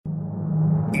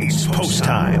It's post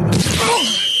time.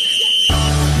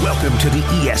 Welcome to the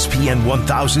ESPN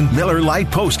 1000 Miller Lite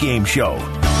postgame show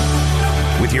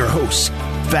with your hosts,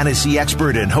 fantasy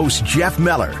expert and host Jeff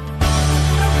Meller,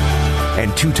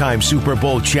 and two-time Super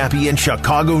Bowl champion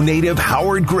Chicago native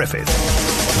Howard Griffith.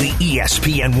 The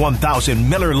ESPN 1000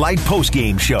 Miller Lite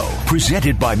postgame show,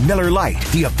 presented by Miller Lite,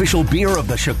 the official beer of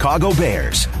the Chicago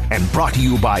Bears, and brought to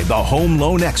you by the Home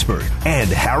Loan Expert and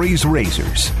Harry's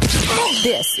Razors.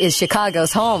 This is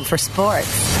Chicago's home for sports.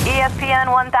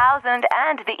 ESPN 1000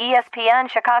 and the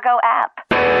ESPN Chicago app.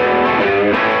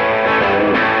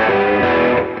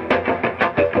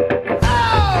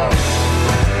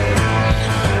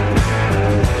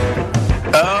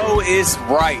 Oh, is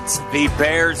right. The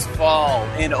Bears fall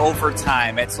in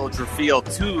overtime at Soldier Field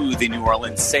to the New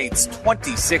Orleans Saints,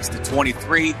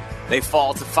 26-23. They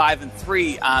fall to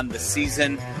 5-3 on the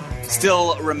season.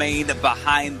 Still remain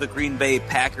behind the Green Bay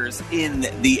Packers in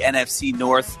the NFC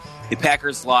North. The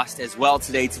Packers lost as well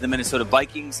today to the Minnesota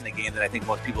Vikings in a game that I think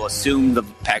most people assumed the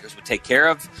Packers would take care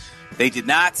of. They did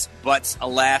not, but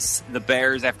alas, the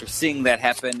Bears, after seeing that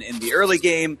happen in the early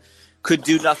game, could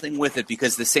do nothing with it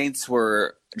because the Saints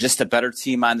were just a better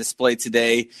team on display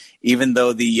today. Even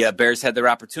though the Bears had their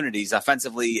opportunities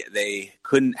offensively, they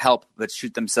couldn't help but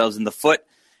shoot themselves in the foot,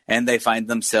 and they find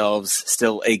themselves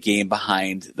still a game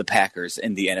behind the Packers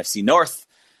in the NFC North.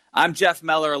 I'm Jeff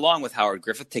Meller, along with Howard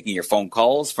Griffith, taking your phone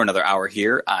calls for another hour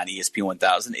here on ESPN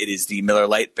 1000. It is the Miller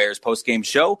Lite Bears postgame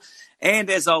show. And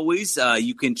as always,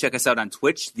 you can check us out on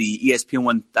Twitch. The ESPN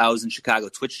 1000 Chicago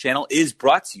Twitch channel is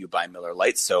brought to you by Miller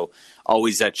Lite. So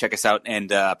always check us out and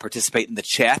participate in the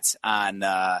chat on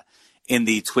in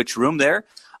the Twitch room there.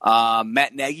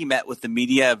 Matt Nagy met with the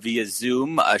media via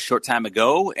Zoom a short time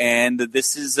ago, and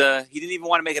this is he didn't even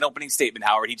want to make an opening statement,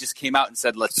 Howard. He just came out and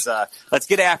said, let's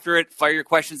get after it. Fire your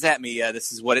questions at me.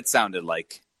 This is what it sounded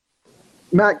like.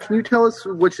 Matt, can you tell us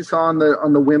what you saw on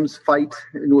the Wims fight,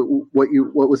 and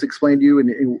what was explained to you,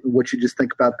 and what you just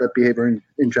think about that behavior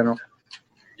in general?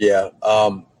 Yeah,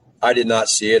 I did not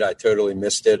see it. I totally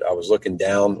missed it. I was looking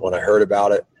down when I heard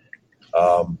about it.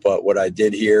 But what I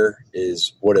did hear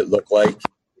is what it looked like,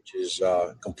 which is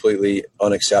completely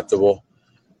unacceptable.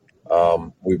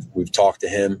 We've talked to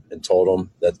him and told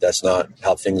him that that's not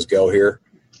how things go here.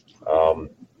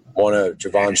 One of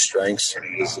Javon's strengths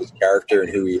is his character and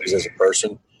who he is as a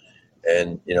person.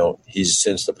 And, he's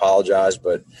since apologized,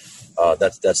 but you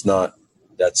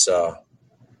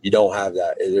don't have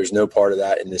that. There's no part of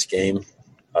that in this game.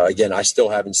 Again, I still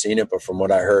haven't seen it, but from what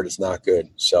I heard, it's not good.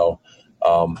 So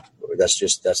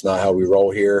that's not how we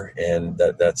roll here. And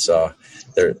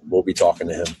we'll be talking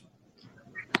to him.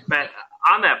 Matt,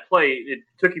 on that play, it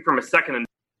took you from a second and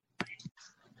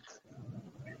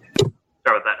sorry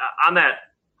about that. On that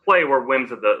play where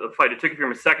Wims of the fight, it took you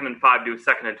from a 2nd and 5 to a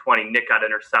 2nd and 20. Nick got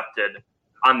intercepted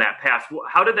on that pass.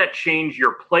 How did that change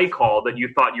your play call that you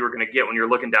thought you were going to get when you're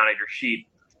looking down at your sheet,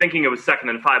 thinking it was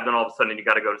 2nd and 5, then all of a sudden you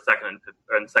got to go to 2nd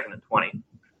and 20?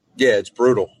 Yeah, it's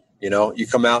brutal. You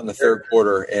come out in the third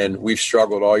quarter, and we've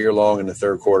struggled all year long in the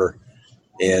third quarter.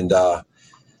 And,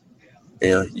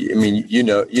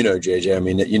 JJ, I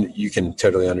mean, you can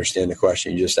totally understand the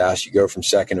question you just asked. You go from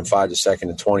 2nd and 5 to 2nd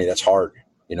and 20. That's hard.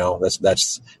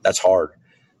 That's hard.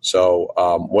 So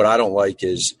what I don't like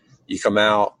is you come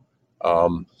out,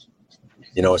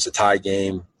 it's a tie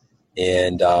game,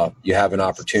 and you have an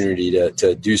opportunity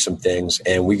to do some things,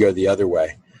 and we go the other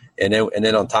way. And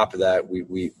then on top of that,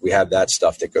 we have that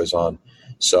stuff that goes on.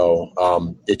 So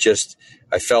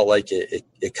I felt like it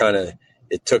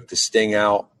took the sting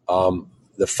out,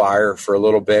 the fire for a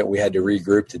little bit. We had to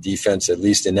regroup. The defense, at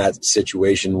least in that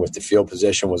situation with the field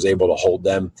position, was able to hold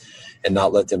them and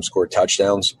not let them score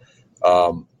touchdowns.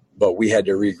 But we had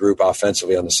to regroup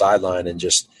offensively on the sideline and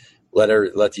just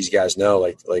let these guys know,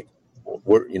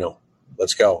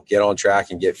 let's go, get on track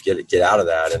and get out of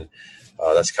that. And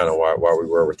that's kind of why we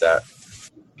were with that.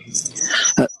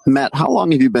 Matt, how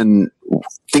long have you been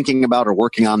thinking about or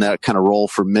working on that kind of role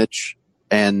for Mitch?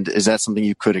 And is that something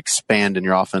you could expand in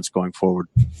your offense going forward?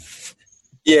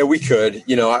 Yeah, we could.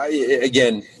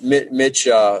 Mitch,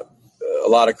 a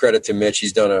lot of credit to Mitch.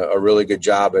 He's done a really good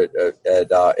job at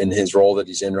in his role that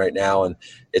he's in right now. And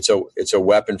it's a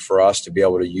weapon for us to be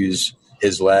able to use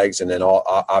his legs and then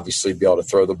obviously be able to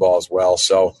throw the ball as well.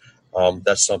 So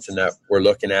that's something that we're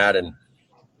looking at. And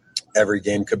every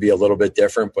game could be a little bit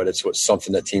different, but it's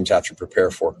something that teams have to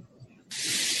prepare for.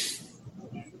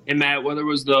 And Matt, whether it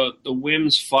was the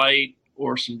Wims fight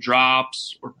or some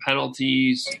drops or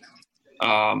penalties,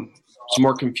 some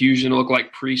more confusion, it looked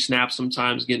like pre-snap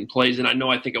sometimes getting plays. And I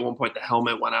think at one point the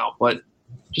helmet went out. But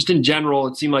just in general,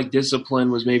 it seemed like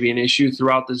discipline was maybe an issue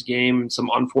throughout this game and some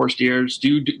unforced errors.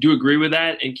 Do you agree with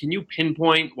that? And can you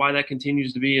pinpoint why that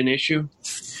continues to be an issue?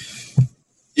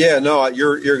 Yeah, no,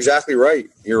 you're exactly right.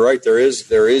 You're right. There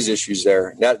is issues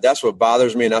there. That's what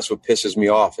bothers me, and that's what pisses me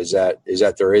off is that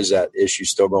there is that issue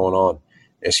still going on.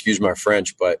 Excuse my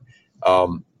French, but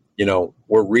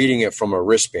we're reading it from a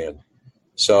wristband.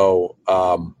 So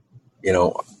I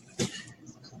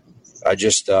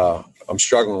just I'm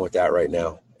struggling with that right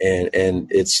now, and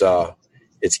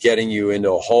it's getting you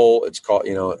into a hole. It's called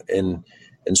and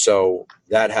so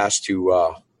that has to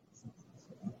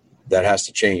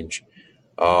change.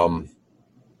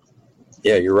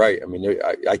 Yeah, you're right. I mean,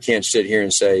 I can't sit here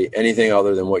and say anything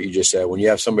other than what you just said. When you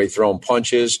have somebody throwing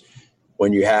punches,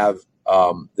 when you have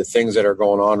the things that are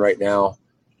going on right now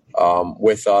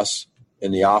with us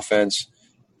in the offense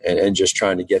and just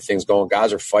trying to get things going,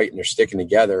 guys are fighting, they're sticking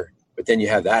together. But then you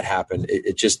have that happen.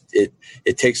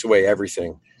 It takes away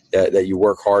everything that you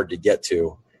work hard to get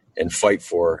to and fight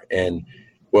for. And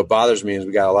what bothers me is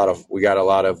we got a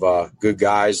lot of good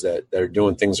guys that are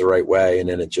doing things the right way, and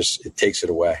then it takes it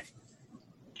away.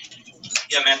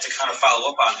 Yeah, Matt, to kind of follow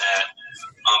up on that,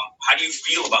 how do you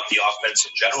feel about the offense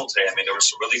in general today? I mean, there were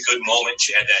some really good moments.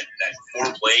 You had that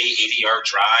 4-play, 80-yard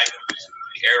drive,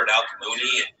 you aired out to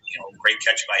Mooney, and great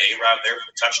catch by A-Rob there for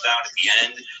the touchdown at the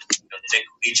end. Dick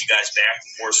leads you guys back to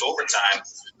force overtime.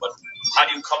 But how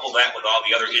do you couple that with all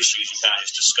the other issues you kind of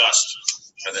just discussed?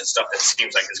 That stuff that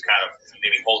seems like is kind of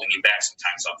maybe holding you back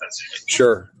sometimes offensively.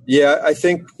 Sure. Yeah, I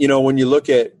think when you look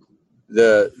at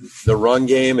the run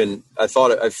game, and I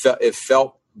thought it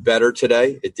felt better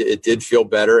today. It did feel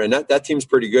better, and that team's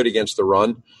pretty good against the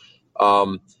run.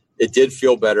 It did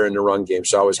feel better in the run game,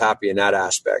 so I was happy in that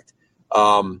aspect.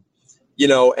 And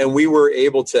we were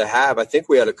able to have, I think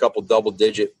we had a couple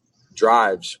double-digit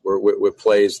drives with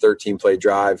plays, 13-play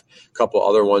drive, a couple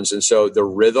other ones. And so the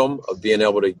rhythm of being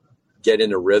able to get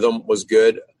into rhythm was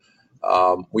good.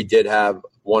 We did have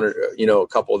a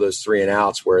couple of those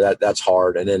 3-and-outs where that's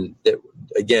hard. And then,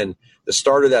 again, the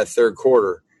start of that third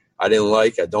quarter, I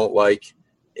don't like,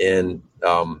 and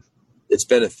it's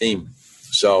been a theme.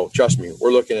 So trust me,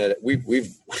 we're looking at it.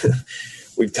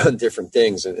 We've done different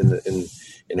things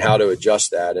in how to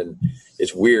adjust that, and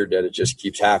it's weird that it just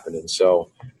keeps happening.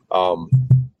 So,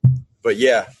 but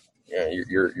yeah,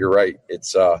 you're right.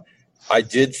 It's I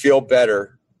did feel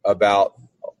better about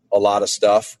a lot of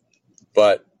stuff,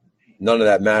 but none of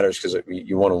that matters because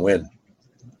you want to win.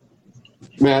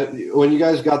 Matt, when you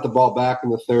guys got the ball back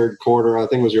in the third quarter, I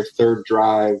think it was your third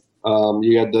drive.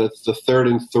 You had the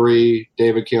 3rd and 3.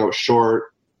 David came up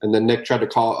short, and then Nick tried to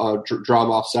call draw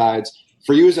him off sides.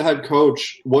 For you as a head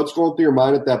coach, what's going through your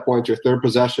mind at that point? Your third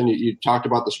possession, you talked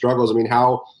about the struggles. I mean,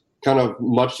 how kind of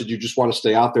much did you just want to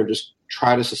stay out there and just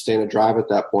try to sustain a drive at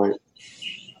that point?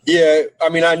 Yeah, I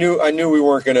mean, I knew we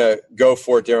weren't going to go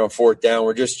for it there on 4th down.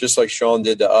 We're just like Sean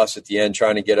did to us at the end,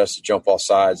 trying to get us to jump off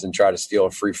sides and try to steal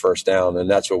a free first down, and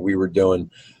that's what we were doing.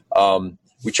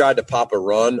 We tried to pop a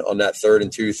run on that 3rd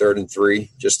and 2, 3rd and 3,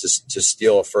 just to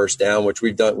steal a first down, which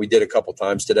we've done. We did a couple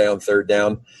times today on 3rd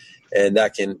down, and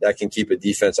that can keep a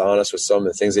defense honest with some of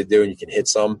the things they do, and you can hit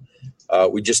some.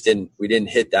 We didn't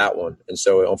hit that one, and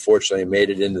so unfortunately, it made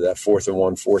it into that 4th and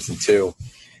 1, 4th and 2.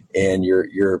 And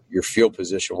your field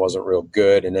position wasn't real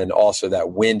good. And then also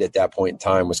that wind at that point in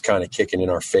time was kind of kicking in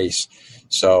our face.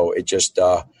 So it just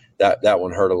that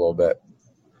one hurt a little bit.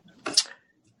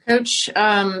 Coach,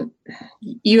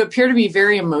 you appear to be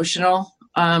very emotional.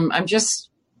 None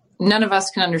of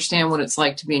us can understand what it's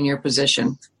like to be in your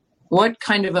position. What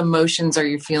kind of emotions are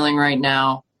you feeling right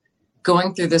now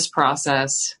going through this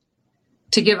process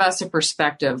to give us a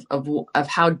perspective of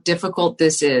how difficult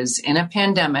this is in a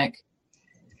pandemic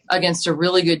against a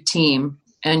really good team,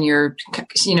 and you're,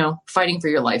 fighting for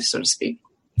your life, so to speak?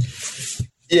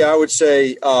 Yeah, I would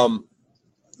say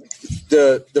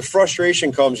the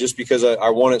frustration comes just because I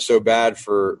want it so bad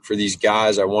for these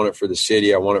guys. I want it for the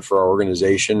city. I want it for our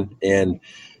organization, and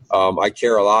I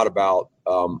care a lot about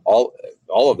all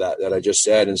of that I just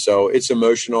said. And so it's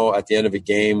emotional at the end of a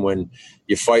game when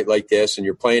you fight like this, and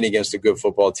you're playing against a good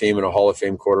football team and a Hall of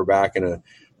Fame quarterback and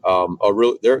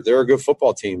they're a good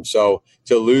football team. So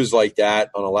to lose like that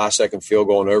on a last-second field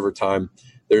goal in overtime,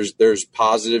 there's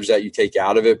positives that you take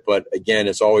out of it. But again,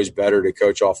 it's always better to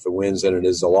coach off the wins than it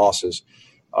is the losses.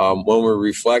 When we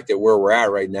reflect at where we're at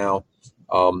right now,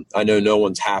 I know no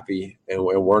one's happy, and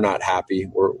we're not happy.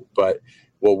 But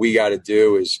what we got to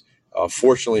do is,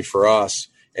 fortunately for us,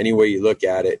 any way you look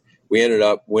at it, we ended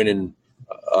up winning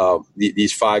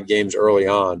these 5 games early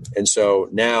on, and so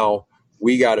now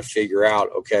we got to figure out,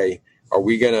 okay, Are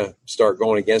we going to start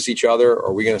going against each other, or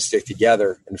are we going to stick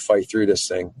together and fight through this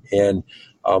thing? And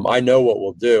I know what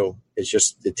we'll do. It's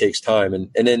just it takes time. And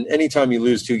then anytime you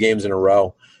lose 2 games in a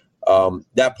row,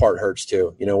 that part hurts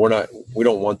too. We don't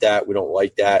want that. We don't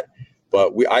like that.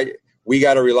 But we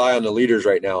got to rely on the leaders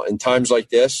right now. In times like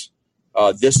this,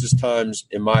 this is times,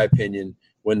 in my opinion,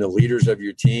 when the leaders of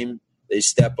your team, they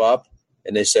step up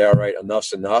and they say, all right,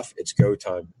 enough's enough. It's go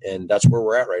time. And that's where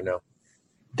we're at right now.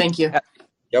 Thank you.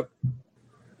 Yep.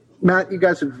 Matt, you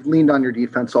guys have leaned on your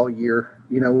defense all year.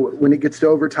 When it gets to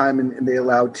overtime and they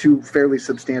allow 2 fairly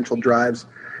substantial drives,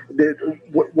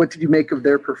 what did you make of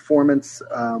their performance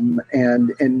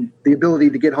and the ability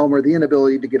to get home or the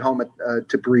inability to get home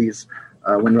to Breeze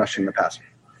when rushing the passer?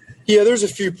 Yeah, there's a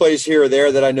few plays here or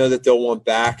there that I know that they'll want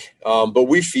back, but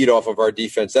we feed off of our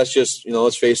defense. That's just,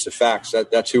 let's face the facts.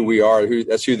 That's who we are.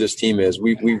 That's who this team is.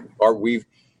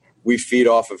 We feed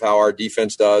off of how our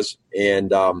defense does,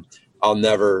 and I'll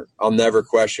never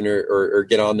question or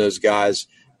get on those guys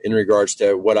in regards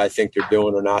to what I think they're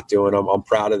doing or not doing. I'm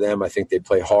proud of them. I think they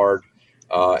play hard,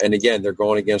 and again, they're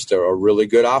going against a really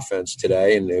good offense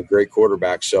today and a great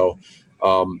quarterback. So.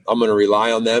 I'm going to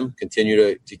rely on them,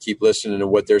 continue to keep listening to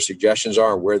what their suggestions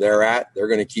are and where they're at. They're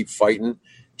going to keep fighting.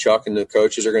 Chuck and the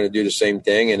coaches are going to do the same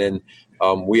thing. And then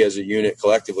we as a unit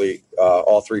collectively,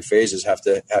 all 3 phases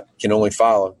can only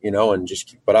follow, and just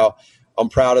keep. But I'm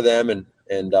proud of them. And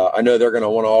I know they're going to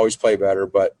want to always play better,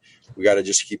 but we got to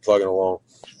just keep plugging along.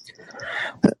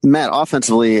 Matt,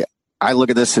 offensively, I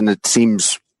look at this and it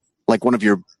seems like one of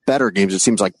your better games. It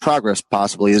seems like progress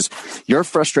possibly. Is your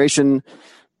frustration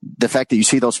the fact that you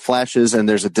see those flashes and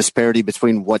there's a disparity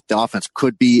between what the offense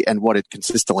could be and what it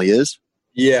consistently is?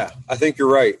 Yeah, I think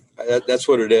you're right. That's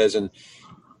what it is. And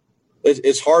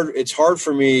it's hard. It's hard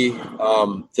for me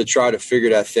to try to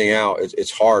figure that thing out. It's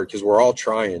hard because we're all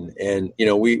trying. And,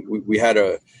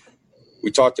 we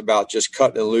talked about just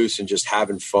cutting it loose and just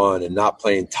having fun and not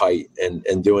playing tight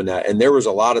and doing that. And there was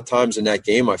a lot of times in that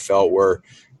game I felt where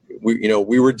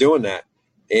we were doing that.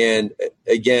 And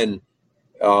again,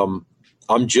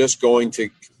 I'm just going to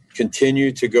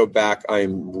continue to go back.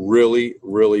 I'm really,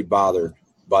 really bothered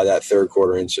by that 3rd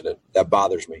quarter incident. That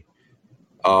bothers me.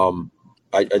 I'm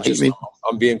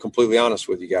being completely honest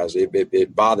with you guys.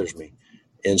 It bothers me.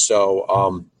 And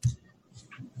so,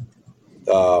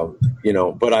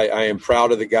 but I am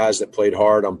proud of the guys that played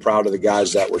hard. I'm proud of the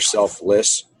guys that were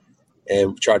selfless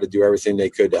and tried to do everything they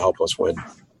could to help us win.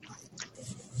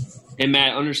 And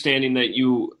Matt, understanding that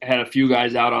you had a few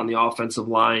guys out on the offensive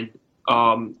line,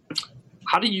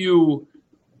 how do you,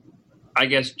 I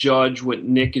guess, judge what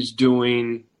Nick is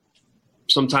doing?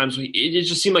 Sometimes it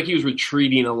just seemed like he was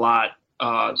retreating a lot,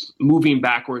 moving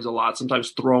backwards a lot,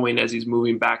 sometimes throwing as he's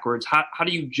moving backwards. How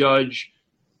do you judge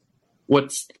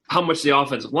how much the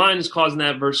offensive line is causing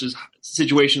that versus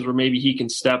situations where maybe he can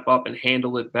step up and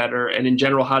handle it better? And in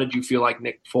general, how did you feel like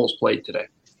Nick Foles played today?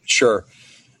 Sure.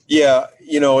 Yeah,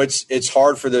 it's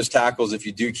hard for those tackles if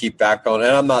you do keep back on.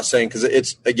 And I'm not saying because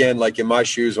it's, again, like in my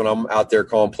shoes when I'm out there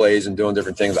calling plays and doing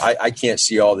different things, I can't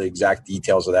see all the exact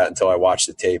details of that until I watch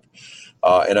the tape.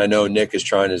 And I know Nick is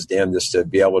trying his damnedest to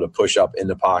be able to push up in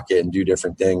the pocket and do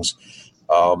different things.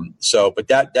 But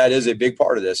that is a big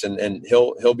part of this. And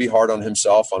he'll be hard on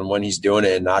himself on when he's doing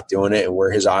it and not doing it and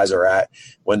where his eyes are at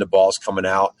when the ball's coming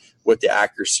out, what the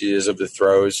accuracy is of the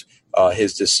throws,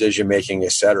 his decision making,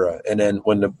 et cetera. And then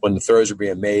when the throws are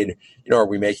being made, are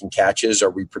we making catches? Are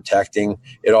we protecting?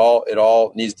 It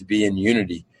all needs to be in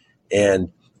unity.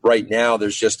 And right now,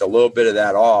 there's just a little bit of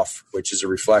that off, which is a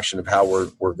reflection of how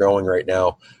we're going right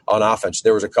now on offense.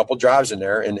 There was a couple drives in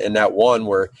there, and that one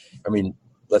where,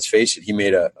 let's face it, he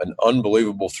made an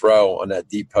unbelievable throw on that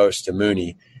deep post to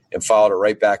Mooney and followed it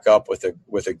right back up with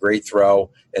a great throw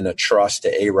and a trust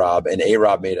to A-Rob, and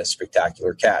A-Rob made a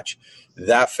spectacular catch.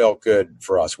 That felt good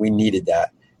for us. We needed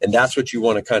that. And that's what you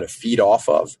want to kind of feed off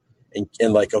of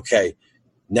and like, okay,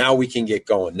 now we can get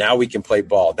going. Now we can play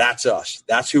ball. That's us.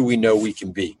 That's who we know we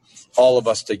can be, all of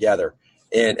us together.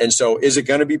 And so is it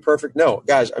going to be perfect? No.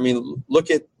 Guys,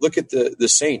 look at the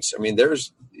Saints.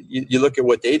 You look at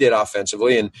what they did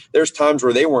offensively, and there's times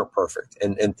where they weren't perfect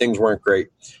and things weren't great.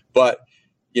 But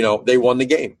they won the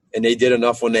game and they did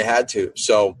enough when they had to.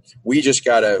 So we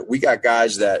got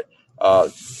guys that,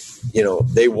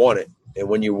 they want it. And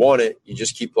when you want it, you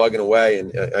just keep plugging away.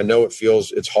 And I know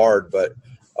it's hard, but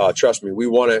trust me, we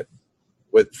want it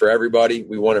for everybody.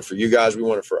 We want it for you guys. We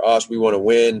want it for us. We want to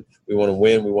win. We want to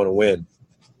win. We want to win.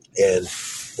 And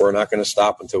we're not going to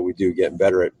stop until we do, getting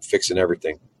better at fixing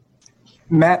everything.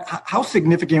 Matt, how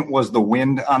significant was the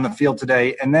wind on the field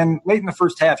today? And then late in the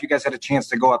first half, you guys had a chance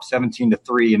to go up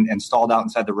 17-3 and stalled out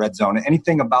inside the red zone.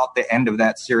 Anything about the end of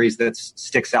that series that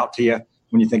sticks out to you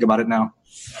when you think about it now?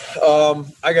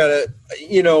 The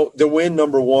win,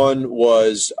 number one,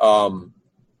 was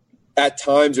at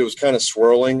times it was kind of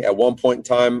swirling. At one point in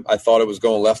time, I thought it was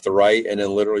going left to right. And then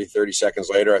literally 30 seconds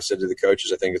later, I said to the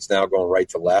coaches, I think it's now going right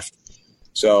to left.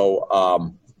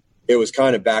 So it was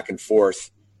kind of back and forth.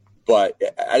 But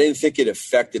I didn't think it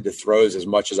affected the throws as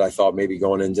much as I thought maybe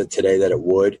going into today that it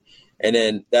would. And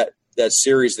then that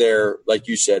series there, like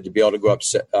you said, to be able to go up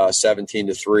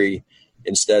 17-3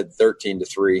 instead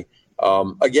 13-3.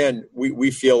 Again,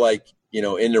 we feel like,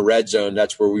 in the red zone,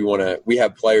 that's where we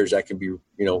have players that can be,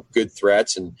 good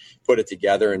threats and put it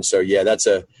together. And so, yeah,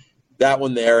 that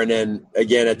one there. And then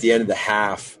again, at the end of the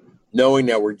half, knowing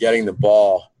that we're getting the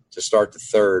ball to start the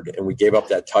third, and we gave up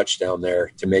that touchdown there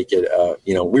to make it,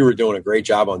 we were doing a great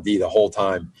job on D the whole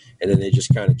time, and then they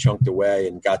just kind of chunked away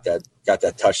and got that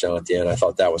touchdown at the end. I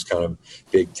thought that was kind of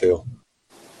big too.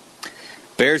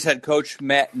 Bears head coach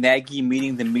Matt Nagy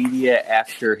meeting the media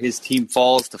after his team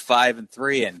falls to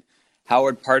 5-3, and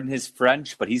Howard, pardon his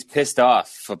French, but he's pissed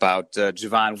off about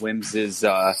Javon Wims'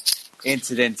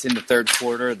 incident in the third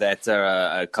quarter, that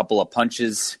a couple of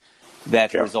punches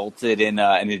that resulted in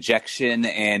an ejection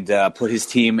and put his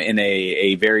team in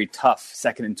a very tough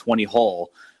 2nd and 20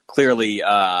 hole. Clearly,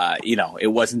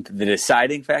 it wasn't the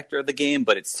deciding factor of the game,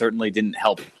 but it certainly didn't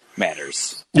help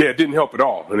matters. Yeah, it didn't help at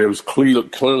all, and it was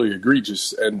clearly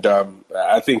egregious, and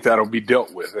I think that'll be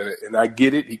dealt with. And I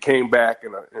get it. He came back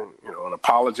and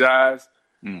apologized.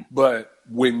 But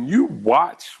when you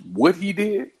watch what he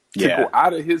did to go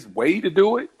out of his way to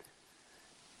do it,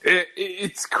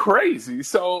 it's crazy.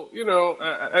 So,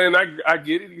 and I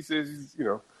get it. He says,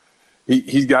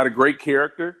 he's got a great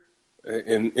character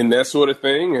and that sort of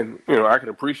thing. And, I can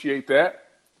appreciate that.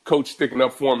 Coach sticking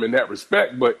up for him in that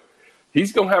respect. But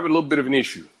he's going to have a little bit of an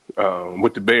issue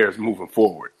with the Bears moving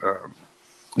forward.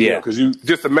 Because you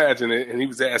just imagine it. And he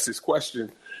was asked this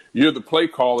question. You're the play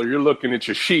caller. You're looking at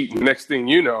your sheet. And next thing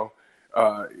you know,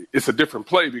 it's a different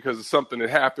play because of something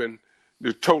that happened.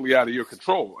 They're totally out of your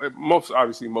control. Most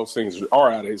things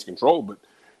are out of his control, but,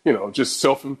 just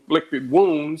self-inflicted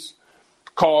wounds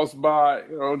caused by,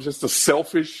 just a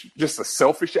selfish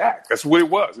act. That's what it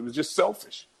was. It was just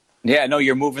selfish. Yeah, no,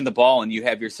 you're moving the ball and you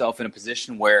have yourself in a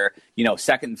position where,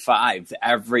 2nd and 5,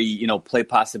 every, play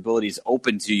possibility is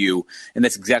open to you. And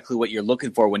that's exactly what you're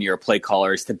looking for when you're a play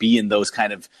caller, is to be in those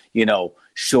kind of,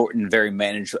 short and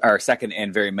very second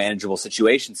and very manageable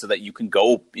situations so that you can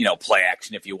go, play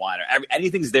action if you want.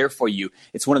 Anything's there for you.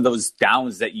 It's one of those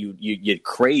downs that you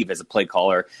crave as a play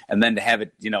caller, and then to have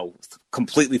it,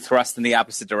 completely thrust in the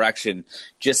opposite direction,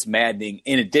 just maddening,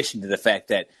 in addition to the fact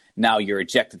that now you're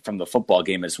ejected from the football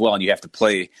game as well, and you have to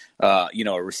play, a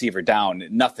receiver down.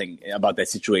 Nothing about that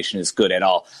situation is good at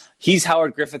all. He's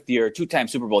Howard Griffith, your 2-time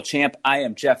Super Bowl champ. I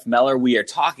am Jeff Meller. We are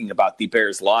talking about the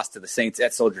Bears' loss to the Saints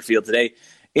at Soldier Field today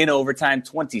in overtime,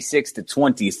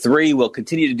 26-23. We'll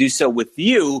continue to do so with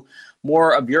you.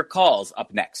 More of your calls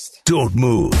up next. Don't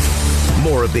move.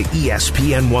 More of the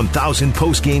ESPN 1000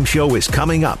 postgame show is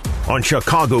coming up on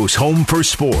Chicago's Home for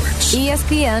Sports.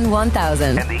 ESPN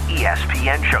 1000. And the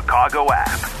ESPN Chicago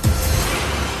app.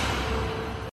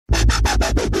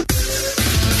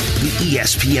 The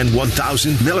ESPN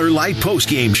 1000 Miller Lite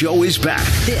postgame show is back.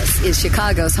 This is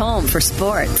Chicago's Home for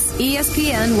Sports.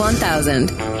 ESPN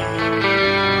 1000.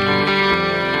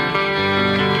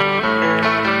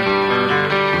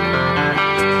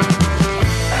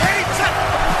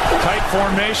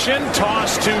 Formation,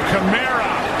 toss to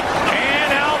Kamara,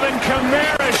 and Alvin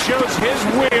Kamara shows his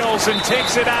wheels and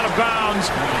takes it out of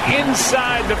bounds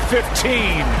inside the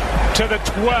 15 to the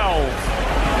 12,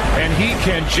 and he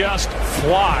can just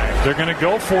fly. They're going to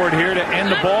go for it here to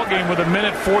end the ball game with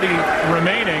 1:40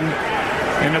 remaining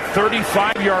in a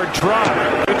 35-yard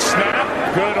drive. Good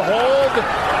snap, good hold,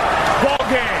 ball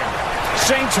game.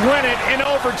 Saints win it in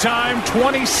overtime,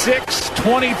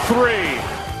 26-23.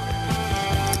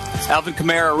 Alvin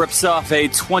Kamara rips off a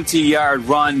 20-yard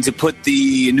run to put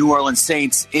the New Orleans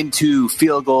Saints into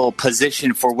field goal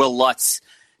position for Will Lutz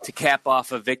to cap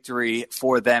off a victory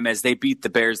for them as they beat the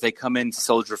Bears. They come into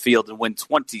Soldier Field and win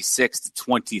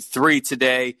 26-23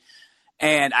 today.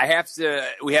 And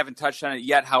we haven't touched on it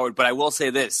yet, Howard, but I will say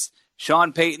this.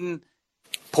 Sean Payton,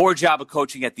 poor job of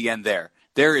coaching at the end there.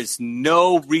 There is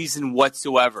no reason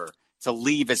whatsoever to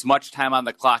leave as much time on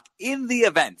the clock in the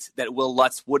event that Will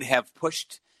Lutz would have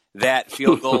pushed that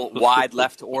field goal wide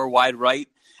left or wide right.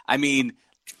 I mean,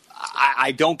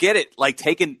 I don't get it. Like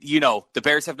the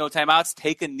Bears have no timeouts,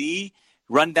 take a knee,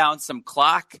 run down some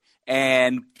clock,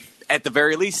 And at the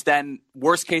very least, then,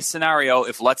 worst case scenario,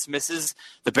 if Lutz misses,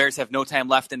 the Bears have no time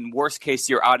left. And worst case,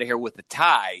 you're out of here with a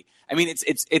tie. I mean,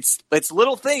 it's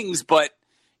little things, but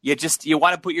you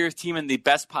want to put your team in the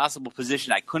best possible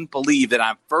position. I couldn't believe that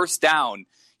on first down,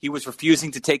 he was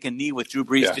refusing to take a knee with Drew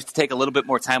Brees just to take a little bit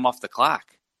more time off the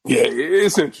clock. Yeah,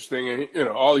 it's interesting. And, you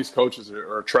know, all these coaches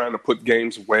are trying to put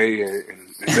games away, and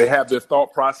they have their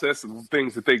thought process and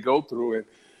things that they go through, and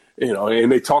you know,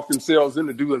 and they talk themselves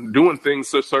into doing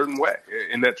things a certain way,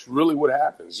 and that's really what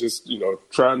happens. Just, you know,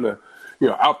 trying to, you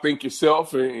know, outthink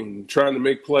yourself and trying to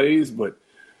make plays, but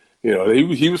you know,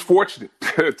 he was fortunate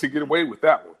to get away with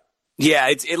that one. Yeah,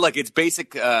 it's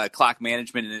basic clock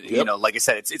management, and you know, like I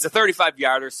said, it's a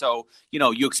 35-yarder, so you know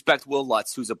you expect Will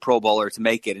Lutz, who's a Pro Bowler, to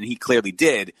make it, and he clearly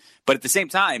did. But at the same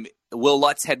time, Will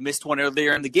Lutz had missed one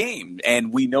earlier in the game,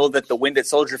 and we know that the wind at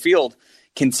Soldier Field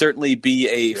can certainly be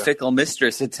a fickle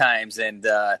mistress at times. And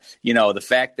you know, the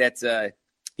fact that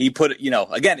he put, you know,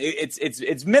 again,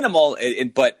 it's minimal,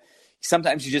 but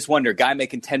sometimes you just wonder, guy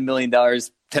making $10 million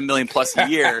plus a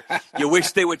year, you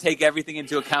wish they would take everything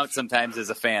into account sometimes as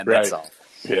a fan. Right. That's all.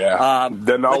 Yeah,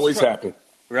 doesn't always happen.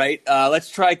 Right. Let's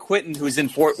try Quentin, who's in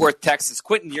Fort Worth, Texas.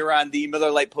 Quentin, you're on the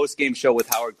Miller Lite postgame show with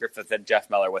Howard Griffith and Jeff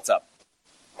Meller. What's up?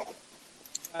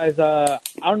 Guys, I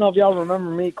don't know if y'all remember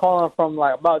me calling from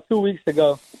like about 2 weeks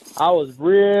ago. I was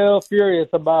real furious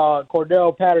about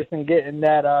Cordell Patterson getting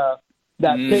that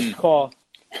pitch call.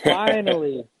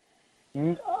 Finally,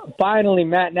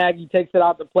 Matt Nagy takes it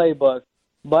out the playbook.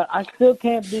 But I still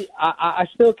can't be. I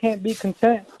still can't be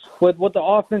content with what the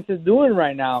offense is doing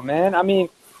right now, man. I mean,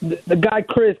 the guy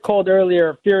Chris called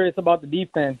earlier furious about the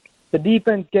defense. The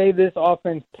defense gave this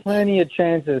offense plenty of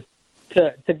chances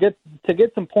to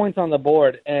get some points on the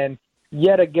board, and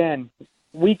yet again,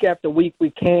 week after week,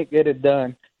 we can't get it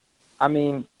done. I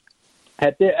mean,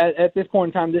 at this point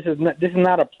in time, this is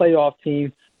not a playoff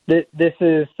team. This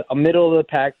is a middle of the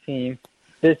pack team.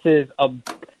 This is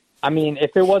I mean,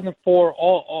 if it wasn't for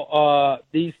all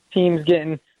these teams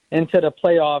getting into the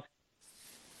playoffs,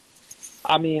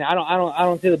 I mean, I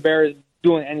don't see the Bears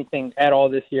doing anything at all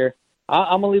this year.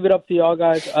 I'm gonna leave it up to y'all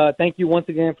guys. Thank you once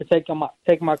again for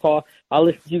taking my call. I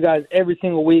listen to you guys every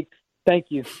single week. Thank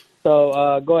you.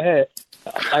 So go ahead.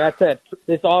 Like I said,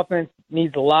 this offense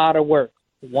needs a lot of work.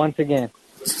 Once again,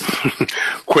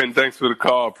 Quentin, thanks for the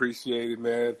call. Appreciate it,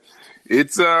 man.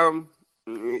 It's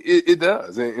it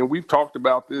does, and we've talked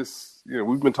about this. You know,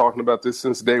 we've been talking about this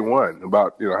since day one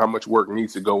about, you know, how much work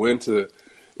needs to go into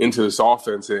this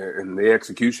offense, and the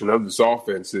execution of this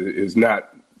offense is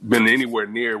not been anywhere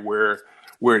near where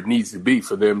it needs to be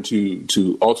for them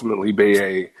to ultimately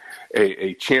be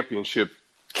a championship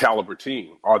caliber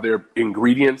team. Are there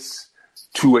ingredients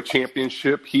to a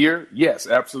championship here? Yes,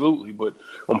 absolutely. But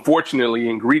unfortunately,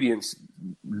 ingredients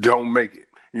don't make it.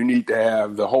 You need to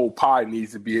have the whole pie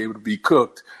needs to be able to be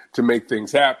cooked to make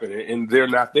things happen, and they're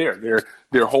not there.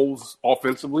 There are holes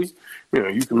offensively. You know,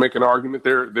 you can make an argument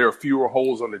there are fewer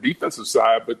holes on the defensive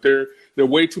side, but there are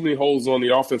way too many holes on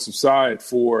the offensive side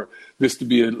for this to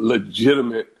be a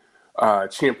legitimate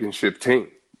championship team.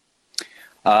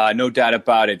 No doubt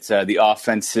about it. The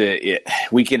offense,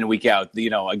 week in and week out. You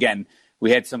know, again, we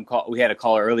had a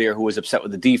caller earlier who was upset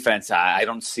with the defense. I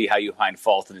don't see how you find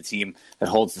fault in a team that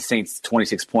holds the Saints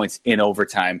 26 points in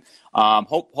overtime.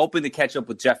 Hoping to catch up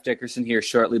with Jeff Dickerson here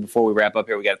shortly before we wrap up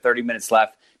here. We got 30 minutes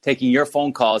left. Taking your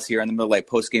phone calls here on the Miller Lite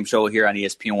postgame show here on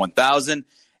ESPN 1000.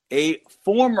 A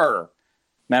former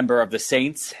member of the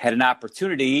Saints had an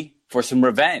opportunity for some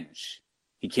revenge.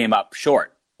 He came up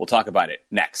short. We'll talk about it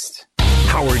next.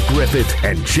 Howard Griffith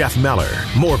and Jeff Meller.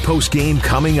 More postgame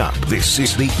coming up. This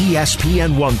is the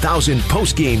ESPN 1000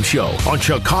 postgame show on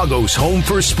Chicago's Home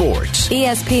for Sports.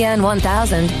 ESPN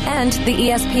 1000 and the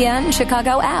ESPN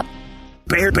Chicago app.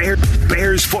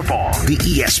 Bears football. The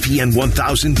ESPN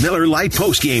 1000 Miller Lite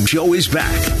postgame show is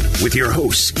back with your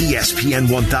hosts, ESPN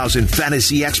 1000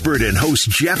 fantasy expert and host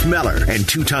Jeff Meller and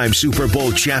two-time Super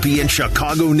Bowl champion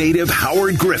Chicago native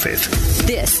Howard Griffith.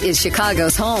 This is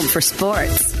Chicago's home for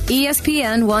sports.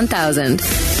 ESPN 1000 and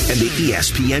the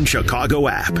ESPN Chicago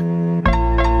app.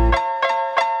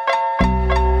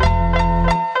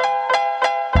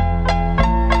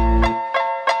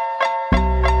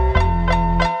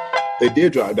 They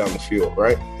did drive down the field,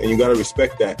 right? And you got to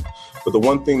respect that. But the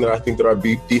one thing that I think that our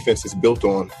defense is built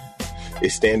on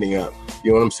is standing up. You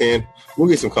know what I'm saying? We'll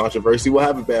get some controversy. We'll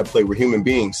have a bad play. We're human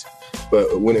beings.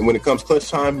 But when it comes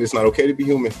clutch time, it's not okay to be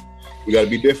human. We got to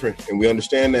be different, and we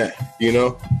understand that, you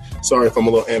know? Sorry if I'm a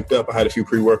little amped up. I had a few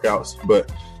pre-workouts,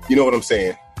 but you know what I'm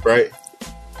saying, right?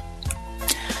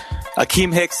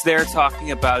 Akeem Hicks there talking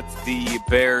about the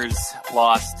Bears'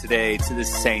 loss today to the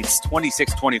Saints,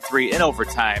 26-23 in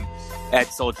overtime at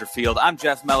Soldier Field. I'm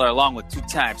Jeff Meller, along with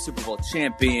two-time Super Bowl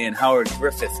champion Howard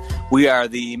Griffith. We are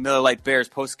the Miller Lite Bears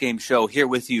postgame show here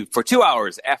with you for 2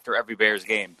 hours after every Bears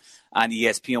game on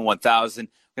ESPN 1000.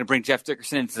 We're going to bring Jeff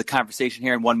Dickerson into the conversation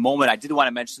here in one moment. I did want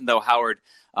to mention, though, Howard,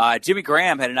 Jimmy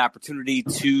Graham had an opportunity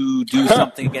to do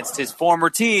something against his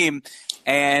former team,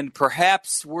 and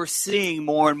perhaps we're seeing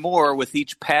more and more with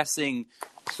each passing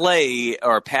play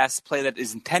or pass play that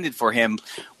is intended for him,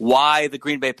 why the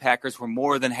Green Bay Packers were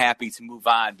more than happy to move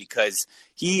on, because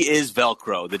he is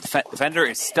Velcro. The defender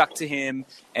is stuck to him,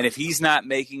 and if he's not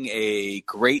making a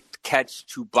great catch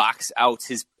to box out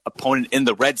his opponent in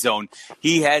the red zone,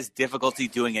 he has difficulty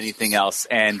doing anything else.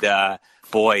 And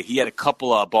boy, he had a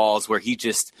couple of balls where he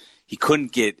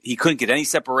couldn't get any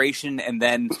separation, and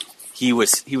then he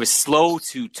was slow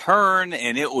to turn,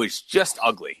 and it was just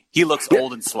ugly. He looks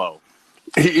old and slow.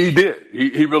 He did.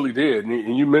 He really did.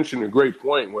 And you mentioned a great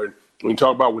point when you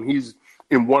talk about when he's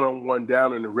in one-on-one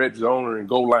down in the red zone or in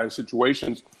goal line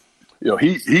situations,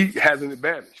 he has an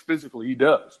advantage. Physically, he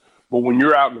does. But when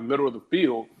you're out in the middle of the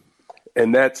field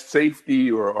and that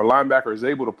safety or linebacker is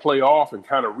able to play off and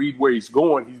kind of read where he's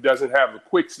going, he doesn't have the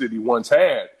quicks that he once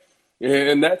had.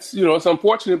 And that's, it's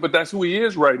unfortunate, but that's who he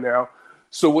is right now.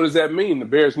 So what does that mean? The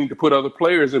Bears need to put other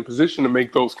players in position to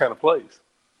make those kind of plays.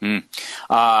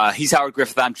 He's Howard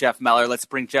Griffith. I'm Jeff Meller. Let's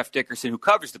bring Jeff Dickerson, who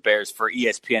covers the Bears for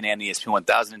ESPN and ESPN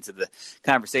 1000, into the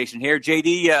conversation here.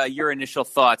 JD, your initial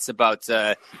thoughts about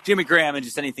Jimmy Graham and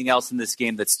just anything else in this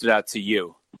game that stood out to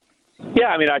you?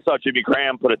 Yeah, I saw Jimmy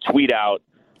Graham put a tweet out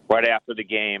right after the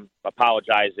game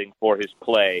apologizing for his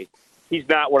play. He's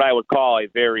not what I would call a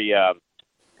very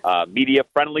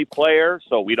media-friendly player,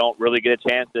 so we don't really get a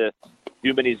chance to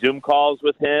do many Zoom calls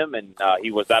with him, and he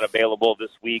was not available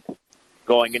this week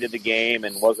going into the game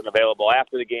and wasn't available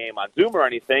after the game on Zoom or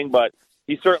anything, but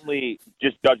he certainly,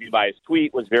 just judging by his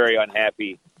tweet, was very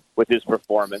unhappy with his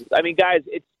performance. Guys,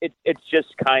 it's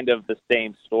just kind of the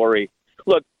same story.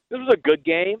 Look, this was a good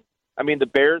game. The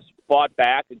Bears fought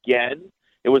back again.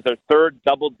 It was their third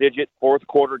double-digit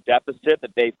fourth-quarter deficit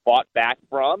that they fought back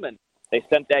from, and they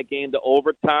sent that game to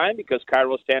overtime because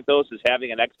Carlos Santos is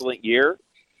having an excellent year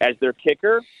as their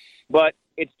kicker. But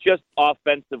it's just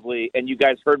offensively, and you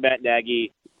guys heard Matt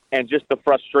Nagy, and just the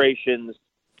frustrations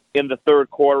in the third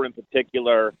quarter in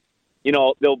particular.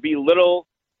 There'll be little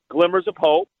glimmers of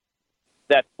hope.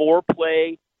 That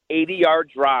 4-play,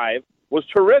 80-yard drive was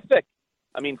terrific.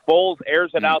 Foles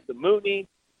airs it out to Mooney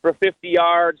for 50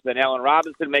 yards. Then Allen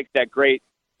Robinson makes that great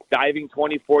diving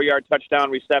 24-yard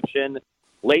touchdown reception.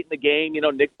 Late in the game,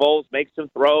 Nick Foles makes some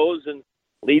throws and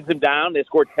leads them down. They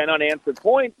scored 10 unanswered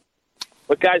points.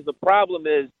 But, guys, the problem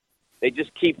is they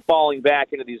just keep falling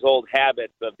back into these old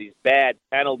habits of these bad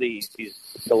penalties, these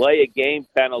delay-of-game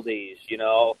penalties,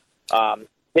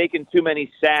 taking too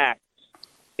many sacks,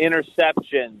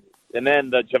 interceptions, and then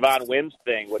the Javon Wims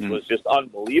thing, which was just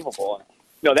unbelievable.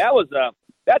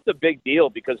 That's a big deal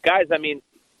because, guys,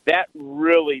 that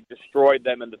really destroyed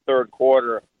them in the third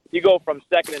quarter. You go from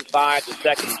 2nd and 5 to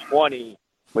 2nd and 20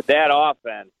 with that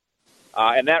offense.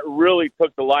 And that really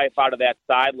took the life out of that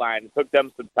sideline. It took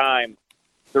them some time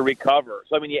to recover.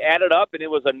 So, you add it up, and it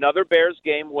was another Bears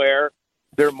game where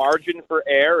their margin for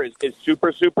error is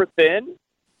super, super thin.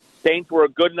 Saints were a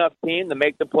good enough team to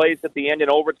make the plays at the end in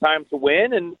overtime to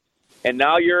win, and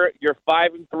now you're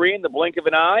 5-3 in the blink of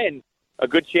an eye, and a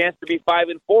good chance to be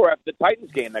 5-4 after the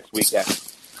Titans game next weekend.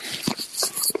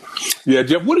 Yeah,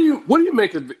 Jeff, what do you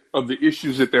make of the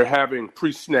issues that they're having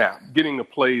pre-snap, getting the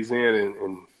plays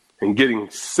in and getting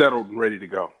settled and ready to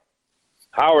go?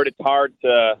 Howard, it's hard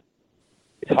to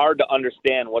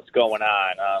understand what's going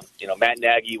on. Matt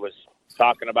Nagy was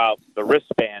talking about the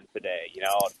wristband today.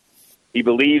 He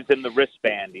believes in the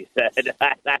wristband, he said.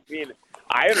 I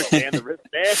understand the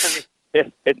wristband.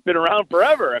 It's been around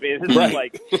forever. This is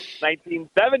like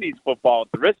 1970s football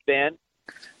with the wristband.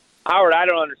 Howard, I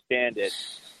don't understand it.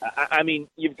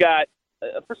 You've got,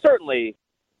 for certainly,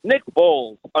 Nick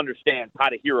Foles understands how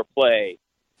to hear a play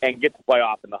and get the play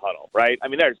off in the huddle, right?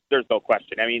 There's no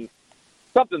question.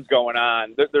 Something's going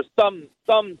on. There's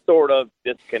some sort of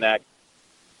disconnect.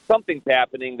 Something's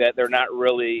happening that they're not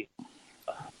really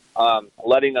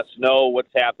letting us know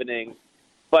what's happening.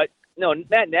 But,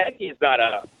 Matt Nagy is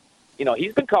not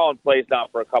he's been calling plays now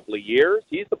for a couple of years.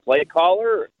 He's the play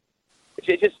caller.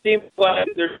 It just seems like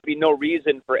there should be no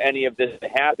reason for any of this to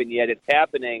happen, yet it's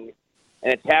happening,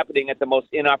 and it's happening at the most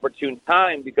inopportune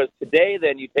time because today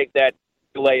then you take that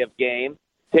delay of game,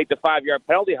 take the 5-yard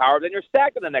penalty, Howard, then you're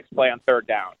sacked on the next play on third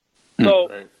down. So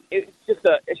it's just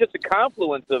a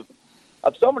confluence of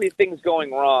of so many things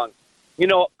going wrong. You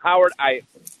know, Howard, I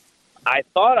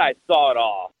thought I saw it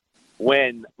all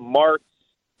when Martz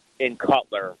and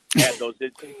Cutler had those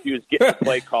issues getting the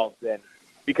play calls in,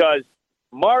 because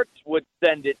Martz would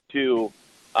send it to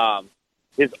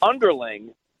his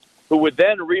underling, who would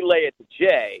then relay it to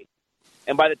Jay.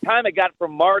 And by the time it got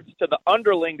from Martz to the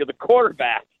underling to the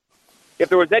quarterback, if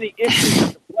there was any issue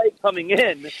with the play coming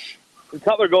in, and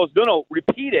Cutler goes, no,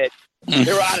 repeat it,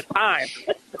 they were out of time.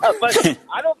 But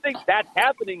I don't think that's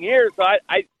happening here, so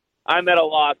I'm at a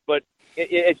loss. But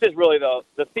it's just really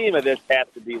the theme of this has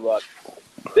to be, look,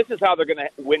 this is how they're going to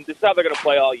win. This is how they're going to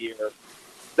play all year.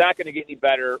 It's not going to get any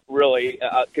better, really,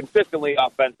 consistently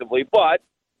offensively, but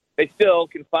they still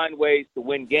can find ways to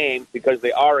win games because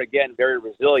they are, again, very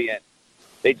resilient.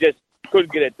 They just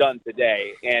couldn't get it done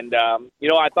today. And,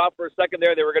 I thought for a second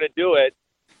there they were going to do it,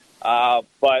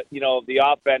 but, the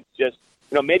offense just,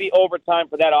 maybe overtime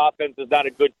for that offense is not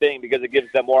a good thing because it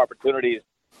gives them more opportunities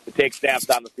to take snaps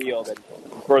on the field and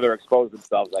further expose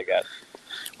themselves, I guess.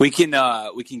 We can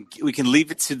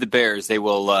leave it to the Bears. They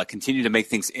will continue to make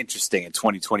things interesting in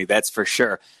 2020. That's for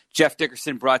sure. Jeff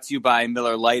Dickerson, brought to you by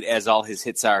Miller Lite, as all his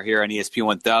hits are here on ESPN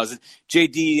 1000.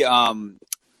 JD,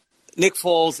 Nick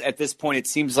Foles, at this point, it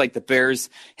seems like the Bears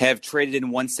have traded in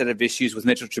one set of issues with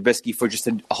Mitchell Trubisky for just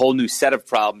a whole new set of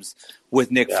problems with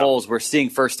Nick Foles. We're seeing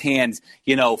firsthand,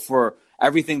 for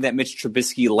everything that Mitch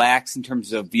Trubisky lacks in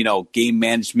terms of, game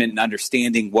management and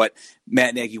understanding what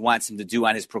Matt Nagy wants him to do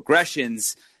on his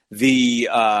progressions, the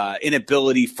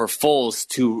inability for Foles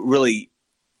to really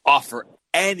offer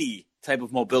any type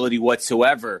of mobility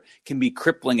whatsoever can be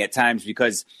crippling at times,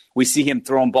 because we see him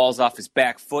throwing balls off his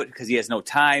back foot because he has no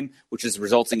time, which is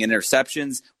resulting in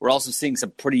interceptions. We're also seeing some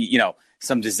pretty,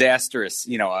 some disastrous,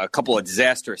 a couple of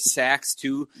disastrous sacks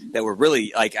too that were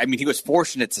really he was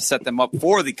fortunate to set them up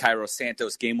for the Cairo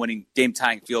Santos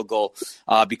game-tying field goal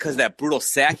because of that brutal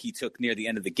sack he took near the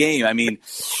end of the game.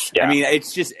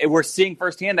 It's just, we're seeing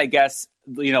firsthand, I guess,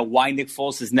 why Nick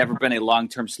Foles has never been a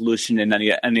long-term solution in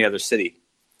any other city.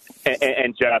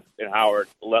 And Jeff and Howard,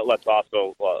 let's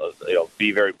also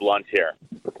be very blunt here.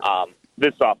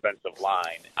 This offensive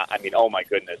line, oh my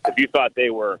goodness, if you thought they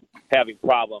were having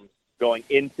problems going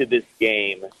into this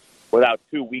game without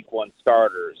 2 week one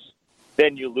starters,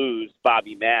 then you lose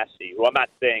Bobby Massey, who I'm not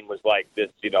saying was like this,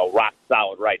 rock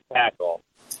solid right tackle,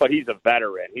 but he's a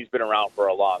veteran. He's been around for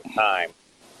a long time.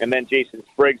 And then Jason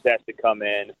Spriggs has to come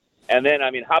in. And then,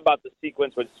 how about the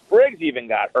sequence when Spriggs even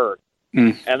got hurt?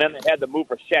 And then they had to move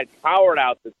Rashad Coward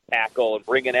out to tackle and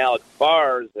bring in Alex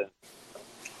Bars. And,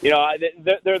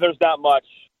 there's not much.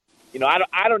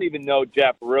 I don't even know,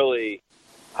 Jeff, really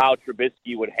how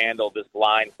Trubisky would handle this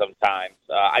line sometimes.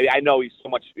 I know he's so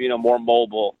much, more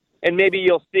mobile. And maybe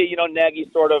you'll see, Nagy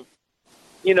sort of,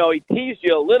 he teased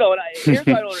you a little. And here's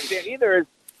what I don't understand either is,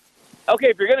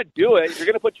 okay, if you're going to do it, if you're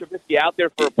going to put Trubisky out there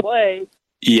for a play,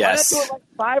 yes, why not do it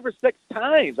 5 or 6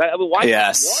 times? Why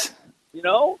yes. Not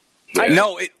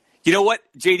one? You know what,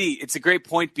 JD? It's a great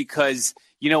point because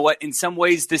you know what? In some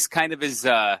ways, this kind of is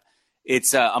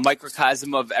it's a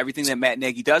microcosm of everything that Matt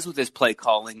Nagy does with his play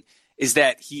calling. Is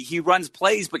that he runs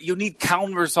plays, but you need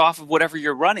counters off of whatever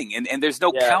you're running, and there's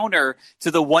no counter to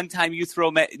the one time you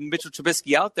throw Mitchell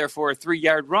Trubisky out there for a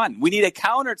 3-yard run. We need a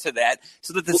counter to that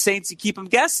so that the Saints you keep them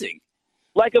guessing.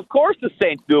 Like, of course the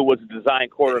Saints knew it was a design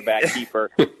quarterback keeper.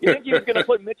 You think he was going to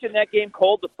put Mitch in that game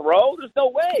cold to throw? There's no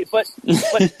way. But you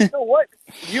know what?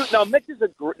 Mitch is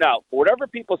whatever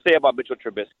people say about Mitchell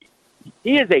Trubisky,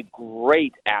 he is a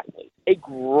great athlete. A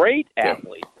great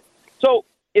athlete. So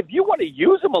if you want to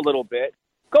use him a little bit,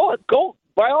 go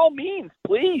by all means,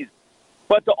 please.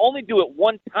 But to only do it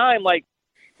one time,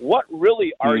 what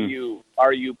really are you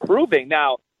proving?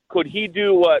 Now, could he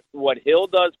do what Hill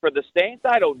does for the Saints?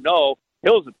 I don't know.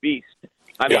 Hill's a beast.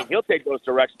 He'll take those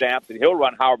direct snaps and he'll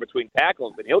run Howard between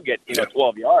tackles and he'll get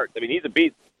 12 yards. He's a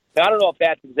beast. Now, I don't know if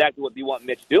that's exactly what you want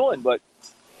Mitch doing, but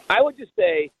I would just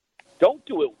say don't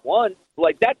do it once.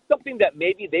 That's something that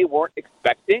maybe they weren't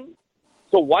expecting.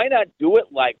 So why not do it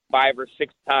 5 or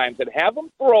 6 times and have them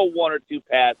throw 1 or 2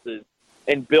 passes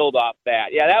and build off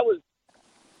that? Yeah,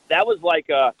 that was like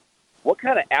a. What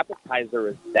kind of appetizer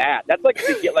is that? That's like if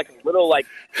you get a little like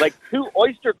 2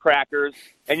 oyster crackers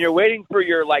and you're waiting for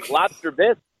your lobster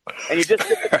bisque and you just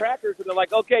get the crackers and they're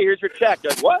like, okay, here's your check.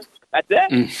 You're like, what? That's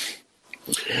it?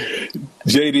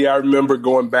 JD, I remember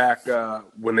going back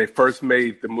when they first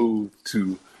made the move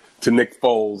to Nick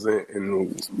Foles,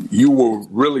 and you were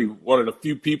really one of the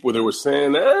few people that were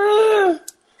saying, I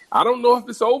don't know if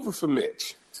it's over for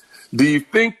Mitch. Do you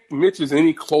think Mitch is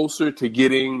any closer to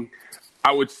getting,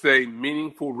 I would say,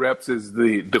 meaningful reps as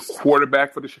the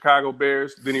quarterback for the Chicago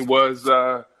Bears than he was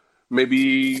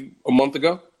maybe a month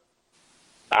ago?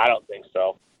 I don't think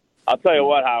so. I'll tell you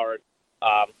what, Howard.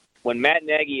 When Matt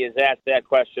Nagy is asked that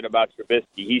question about Trubisky,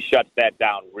 he shuts that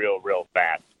down real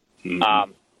fast.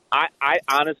 Mm-hmm. I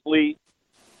honestly,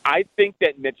 I think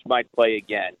that Mitch might play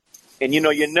again. And,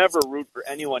 you never root for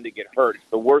anyone to get hurt. It's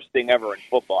the worst thing ever in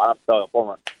football. I'm telling a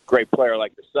former great player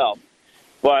like yourself.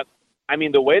 But, I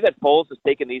mean, the way that Foles has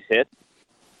taken these hits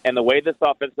and the way this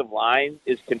offensive line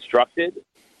is constructed,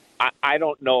 I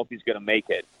don't know if he's going to make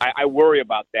it. I worry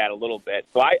about that a little bit.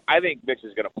 So I think Mitch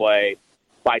is going to play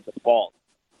by default.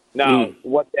 Now,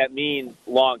 what that means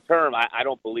long-term, I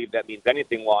don't believe that means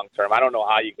anything long-term. I don't know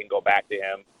how you can go back to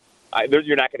him.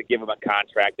 You're not going to give him a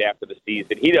contract after the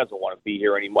season. He doesn't want to be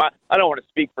here anymore. I don't want to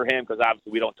speak for him because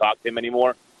obviously we don't talk to him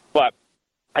anymore. But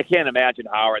I can't imagine,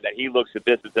 Howard, that he looks at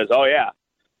this and says, oh, yeah,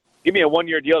 give me a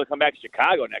one-year deal to come back to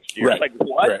Chicago next year. Right. Like,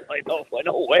 what? Right. Like,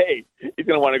 no way. He's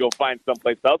going to want to go find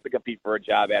someplace else to compete for a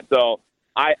job at. So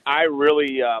I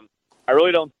really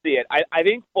don't see it. I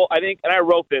think, and I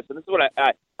wrote this, and this is what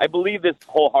I believe this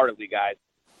wholeheartedly, guys.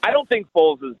 I don't think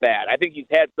Foles is bad. I think he's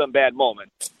had some bad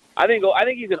moments. I think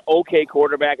he's an okay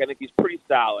quarterback. I think he's pretty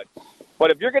solid.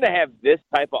 But if you're going to have this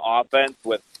type of offense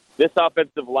with this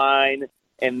offensive line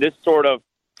and this sort of,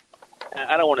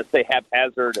 I don't want to say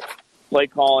haphazard play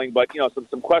calling, but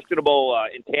some questionable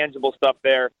intangible stuff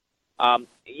there,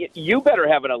 you better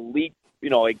have an elite,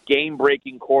 a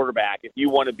game-breaking quarterback if you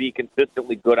want to be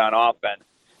consistently good on offense.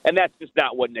 And that's just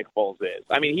not what Nick Foles is.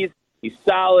 I mean, he's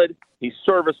solid, he's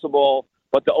serviceable.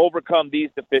 But to overcome these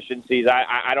deficiencies,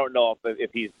 I don't know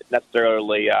if he's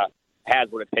necessarily has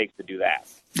what it takes to do that.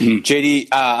 JD,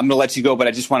 I'm going to let you go, but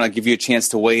I just want to give you a chance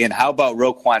to weigh in. How about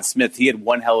Roquan Smith? He had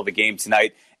one hell of a game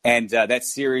tonight, and that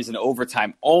series in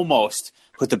overtime almost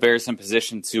put the Bears in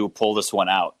position to pull this one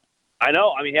out. I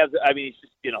know. I mean, he's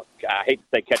just, I hate to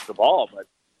say catch the ball, but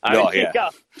he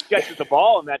catches the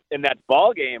ball in that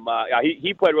ball game.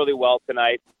 He played really well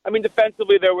tonight. I mean,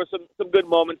 defensively, there were some good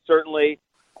moments, certainly.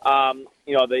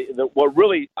 What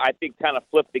really, I think, kind of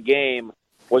flipped the game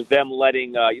was them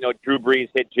letting, Drew Brees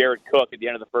hit Jared Cook at the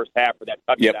end of the first half for that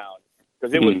touchdown.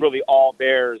 Because it was really all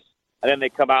Bears. And then they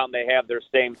come out and they have their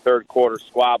same third quarter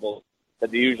squabbles that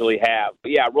they usually have.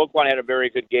 But, yeah, Roquan had a very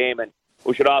good game. And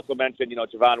we should also mention,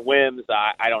 Javon Wims.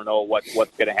 I don't know what's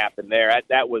going to happen there.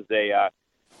 That was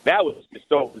just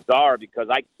so bizarre because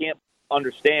I can't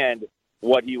understand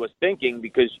what he was thinking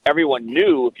because everyone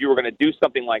knew if you were going to do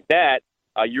something like that,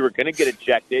 you were going to get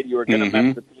ejected. You were going to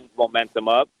mess the team's momentum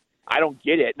up. I don't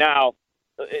get it. Now,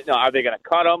 are they going to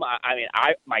cut him?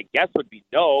 My guess would be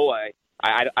no.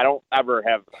 I don't ever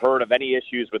have heard of any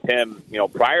issues with him,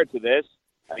 prior to this.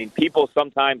 I mean, people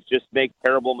sometimes just make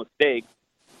terrible mistakes,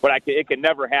 but it can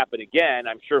never happen again.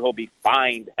 I'm sure he'll be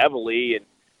fined heavily, and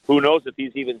who knows if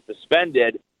he's even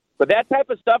suspended. But that type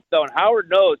of stuff, though, and Howard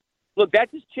knows, look, that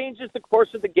just changes the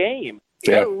course of the game.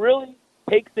 Yeah. It really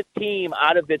takes the team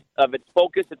out of its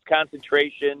focus, its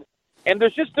concentration, and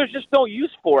there's just no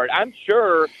use for it. I'm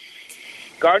sure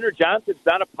Gardner Johnson's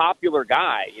not a popular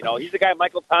guy. He's the guy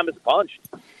Michael Thomas punched.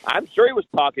 I'm sure he was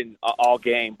talking all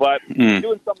game, but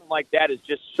doing something like that is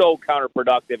just so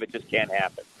counterproductive. It just can't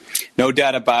happen. No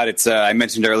doubt about it. I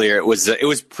mentioned earlier it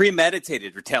was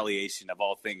premeditated retaliation of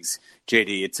all things.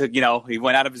 JD, it took he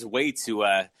went out of his way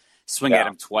to swing at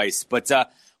him twice, but.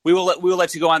 We will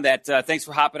let you go on that. Thanks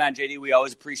for hopping on, JD. We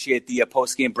always appreciate the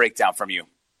post-game breakdown from you.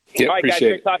 Yeah, all right, guys.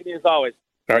 Great talking to you as always.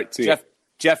 All right, see you.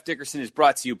 Jeff Dickerson is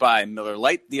brought to you by Miller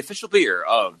Lite, the official beer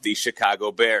of the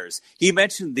Chicago Bears. He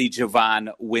mentioned the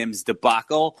Javon Wims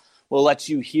debacle. We'll let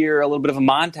you hear a little bit of a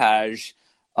montage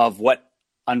of what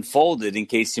unfolded in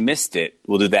case you missed it.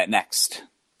 We'll do that next.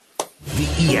 The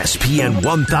ESPN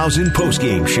 1000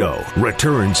 postgame show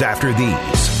returns after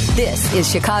these. This is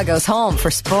Chicago's home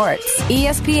for sports.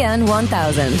 ESPN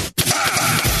 1000.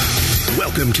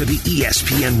 Welcome to the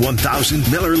ESPN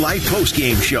 1000 Miller Lite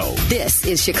postgame show. This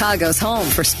is Chicago's home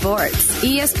for sports.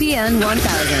 ESPN 1000.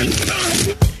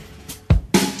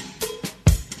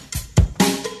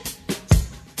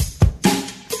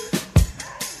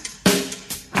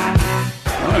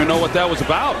 I don't even know what that was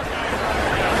about.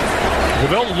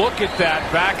 Well, they'll look at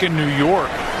that back in New York.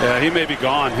 Yeah, he may be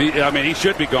gone. He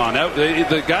should be gone.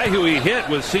 The guy who he hit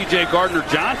was C.J.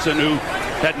 Gardner-Johnson, who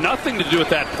had nothing to do with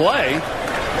that play.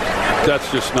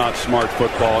 That's just not smart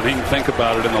football, and he can think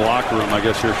about it in the locker room, I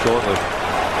guess, here shortly.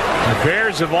 The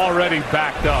Bears have already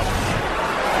backed up,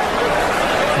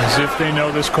 as if they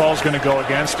know this call's going to go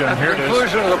against them. Here it is.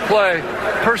 Conclusion of the play,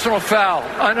 personal foul,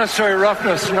 unnecessary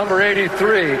roughness, number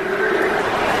 83.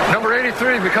 Number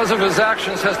 83, because of his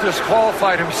actions, has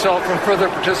disqualified himself from further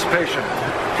participation.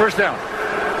 First down.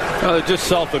 They're just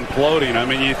self-imploding. I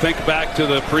mean, you think back to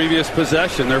the previous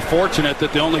possession. They're fortunate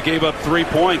that they only gave up 3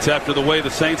 points after the way the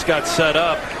Saints got set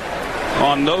up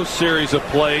on those series of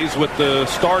plays,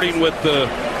 starting with the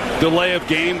delay of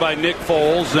game by Nick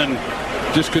Foles and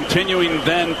just continuing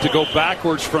then to go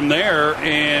backwards from there,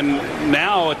 and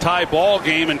now a tie ball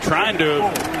game and trying to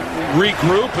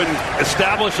regroup and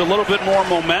establish a little bit more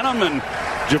momentum, and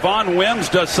Javon Wims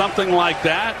does something like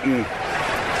that, and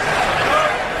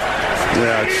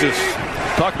yeah, it's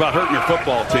just talk about hurting your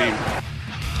football team.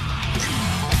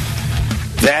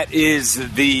 That is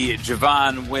the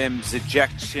Javon Wims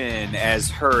ejection as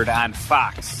heard on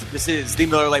Fox. This is the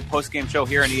Miller Lite postgame show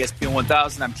here on ESPN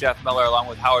 1000. I'm Jeff Miller along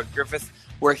with Howard Griffith.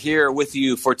 We're here with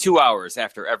you for 2 hours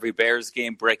after every Bears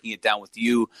game, breaking it down with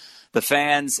you, the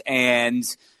fans, and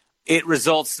it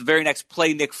results the very next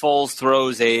play. Nick Foles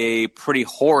throws a pretty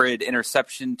horrid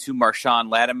interception to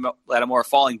Marshawn Lattimore,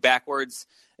 falling backwards,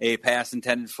 a pass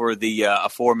intended for the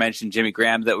aforementioned Jimmy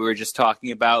Graham that we were just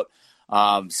talking about.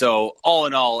 So all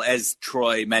in all, as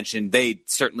Troy mentioned, they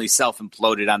certainly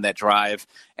self-imploded on that drive,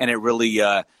 and it really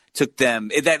took them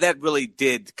that really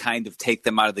did kind of take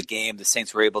them out of the game. The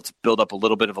Saints were able to build up a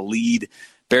little bit of a lead.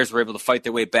 Bears were able to fight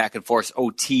their way back and forth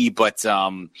OT, but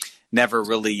never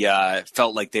really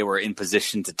felt like they were in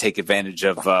position to take advantage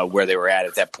of where they were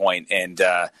at that point. And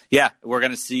we're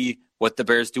going to see what the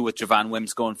Bears do with Javon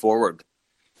Wims going forward.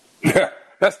 Yeah,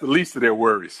 that's the least of their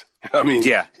worries. I mean,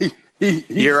 yeah,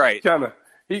 you're right.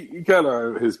 He kind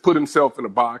of has put himself in a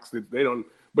box that they don't.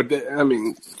 But,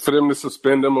 for them to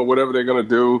suspend him or whatever they're going to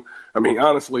do, I mean,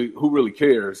 honestly, who really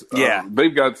cares? Yeah.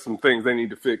 They've got some things they need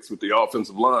to fix with the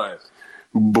offensive line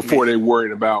before they're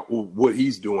worried about what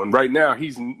he's doing. Right now,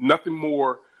 he's nothing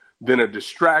more than a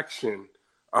distraction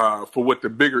for what the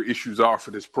bigger issues are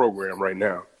for this program right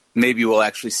now. Maybe we'll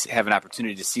actually have an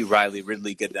opportunity to see Riley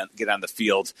Ridley get on the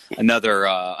field, another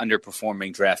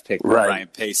underperforming draft pick for Ryan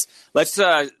Pace. Let's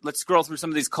scroll through some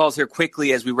of these calls here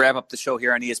quickly as we wrap up the show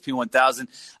here on ESPN 1000.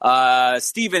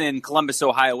 Stephen in Columbus,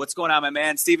 Ohio. What's going on, my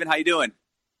man? Stephen, how you doing?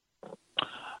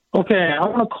 Okay, I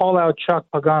want to call out Chuck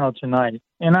Pagano tonight,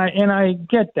 and I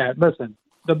get that. Listen,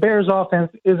 the Bears'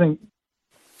 offense isn't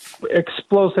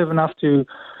explosive enough to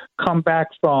come back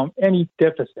from any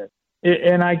deficit.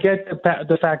 And I get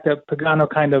the fact that Pagano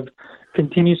kind of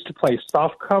continues to play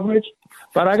soft coverage,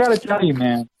 but I got to tell you,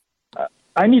 man,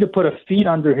 I need to put a fire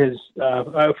under his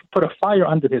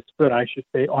foot, I should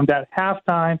say, on that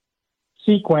halftime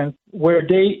sequence where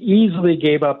they easily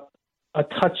gave up a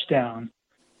touchdown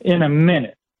in a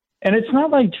minute. And it's not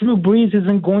like Drew Brees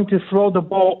isn't going to throw the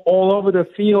ball all over the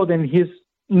field, and his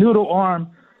noodle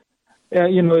arm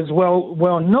is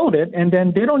well noted, and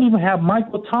then they don't even have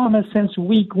Michael Thomas since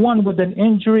week 1 with an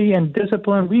injury and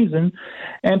discipline reason,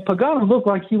 and Pagano looked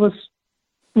like he was,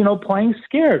 playing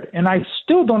scared, and I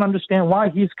still don't understand why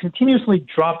he's continuously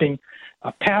dropping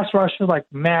a pass rusher like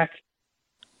Mack.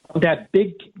 That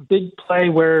big play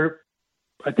where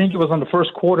I think it was on the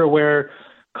first quarter where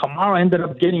Kamara ended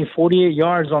up getting 48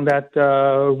 yards on that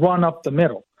run up the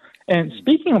middle. And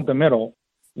speaking of the middle,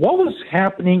 what was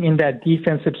happening in that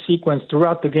defensive sequence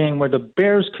throughout the game where the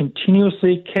Bears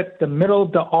continuously kept the middle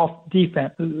of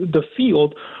the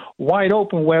field wide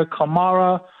open, where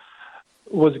Kamara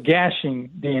was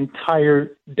gashing the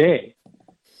entire day?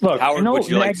 Look, Howard, I know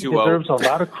Nagy deserves a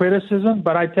lot of criticism,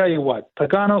 but I tell you what,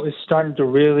 Pagano is starting to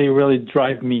really, really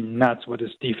drive me nuts with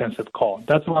his defensive call.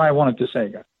 That's what I wanted to say,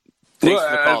 guys. Thanks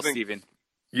for the call, Stephen.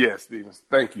 Yes, Stephen.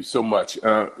 Thank you so much.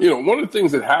 One of the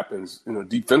things that happens,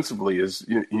 defensively is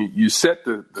you set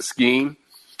the scheme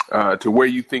to where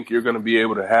you think you're going to be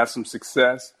able to have some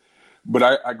success. But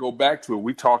I go back to it.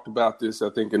 We talked about this, I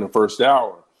think, in the first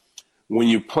hour. When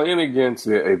you're playing against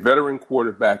a veteran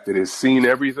quarterback that has seen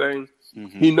everything,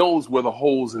 he knows where the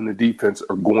holes in the defense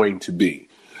are going to be.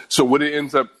 So what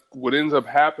ends up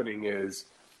happening is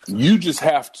you just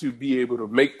have to be able to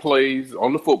make plays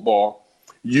on the football.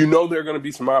 You know there are going to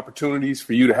be some opportunities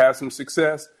for you to have some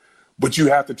success, but you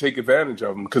have to take advantage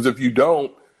of them, because if you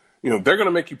don't, they're going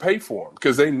to make you pay for them,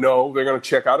 because they know they're going to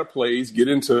check out of plays, get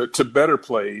into better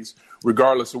plays,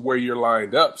 regardless of where you're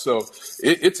lined up. So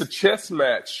it's a chess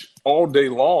match all day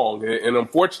long, and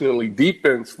unfortunately,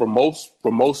 defense for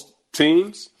most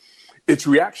teams, it's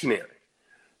reactionary.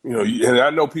 And I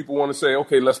know people want to say,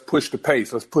 okay, let's push the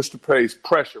pace,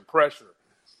 pressure.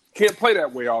 Can't play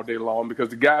that way all day long, because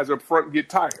the guys up front get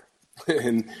tired,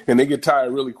 and they get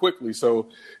tired really quickly. So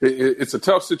it's a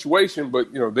tough situation, but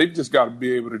they've just got to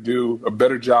be able to do a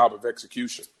better job of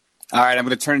execution. All right, I'm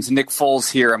going to turn to Nick Foles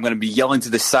here. I'm going to be yelling to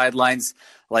the sidelines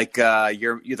like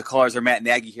you're the callers are Matt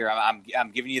Nagy here.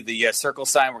 I'm giving you the circle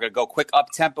sign. We're going to go quick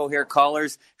up tempo here,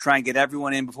 callers. Try and get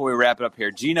everyone in before we wrap it up here.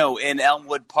 Gino in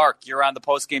Elmwood Park. You're on the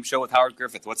postgame show with Howard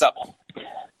Griffith. What's up?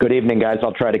 Good evening, guys.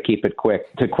 I'll try to keep it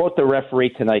quick. To quote the referee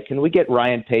tonight, can we get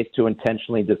Ryan Pace to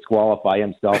intentionally disqualify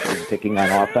himself from picking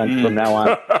on offense from now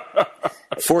on?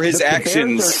 For his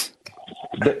actions.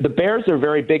 The Bears are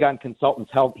very big on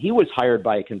consultants' help. He was hired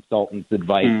by a consultant's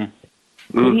advice.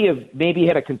 Could he have maybe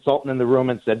had a consultant in the room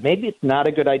and said, maybe it's not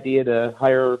a good idea to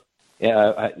hire,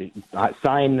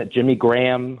 sign Jimmy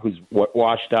Graham, who's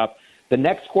washed up. The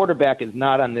next quarterback is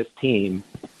not on this team,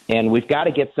 and we've got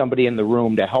to get somebody in the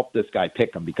room to help this guy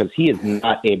pick him because he is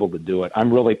not able to do it.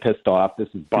 I'm really pissed off. This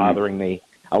is bothering me.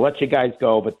 I'll let you guys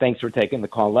go, but thanks for taking the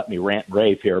call. Let me rant and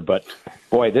rave here. But,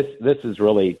 boy, this is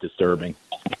really disturbing.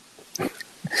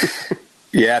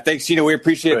 Yeah, thanks, Gino. We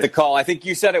appreciate the call. I think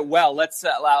you said it well. Let's.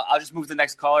 I'll just move to the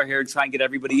next caller here and try and get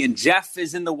everybody in. Jeff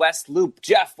is in the West Loop.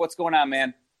 Jeff, what's going on,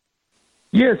 man?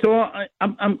 Yeah, so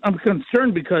I'm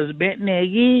concerned because Matt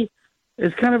Nagy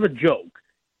is kind of a joke.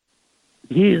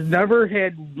 He's never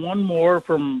had one more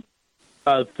from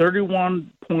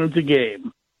 31 points a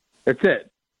game. That's it.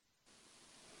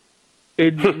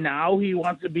 And now he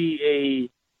wants to be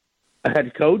a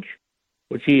head coach,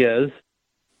 which he is.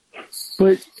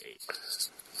 But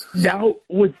now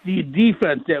with the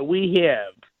defense that we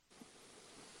have,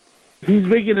 he's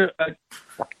making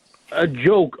a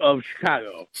joke of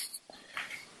Chicago.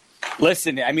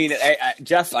 Listen, I mean,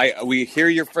 Jeff, we hear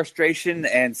your frustration,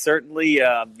 and certainly,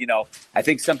 I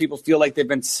think some people feel like they've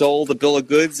been sold a bill of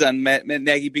goods on Matt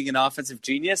Nagy being an offensive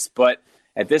genius, but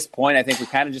at this point, I think we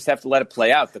kind of just have to let it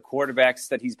play out. The quarterbacks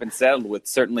that he's been settled with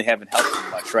certainly haven't helped too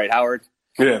much, right, Howard?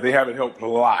 Yeah, they haven't helped a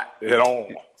lot at all,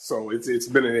 so it's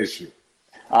been an issue.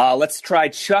 Let's try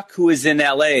Chuck, who is in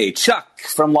L.A. Chuck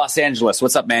from Los Angeles.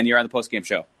 What's up, man? You're on the postgame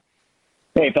show.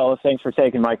 Hey, fellas. Thanks for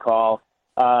taking my call.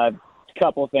 A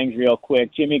couple of things real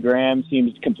quick. Jimmy Graham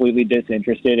seems completely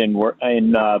disinterested in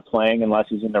playing unless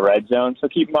he's in the red zone, so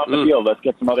keep him on the field. Let's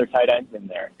get some other tight ends in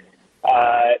there.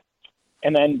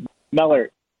 And then,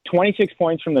 Meller, 26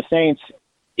 points from the Saints,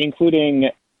 including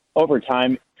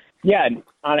overtime. Yeah,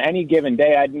 on any given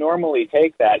day, I'd normally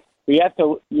take that. But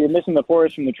you're missing the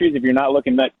forest from the trees if you're not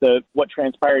looking at what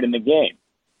transpired in the game,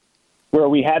 where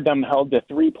we had them held to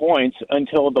 3 points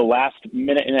until the last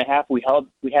minute and a half. We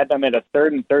had them at a 3rd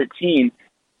and 13.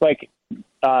 Like,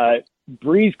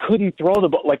 Breeze couldn't throw the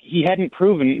ball. Like, he hadn't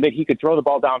proven that he could throw the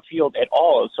ball downfield at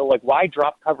all. So, like, why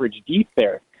drop coverage deep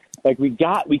there? Like, we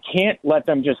can't let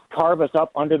them just carve us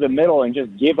up under the middle and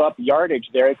just give up yardage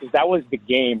there, because that was the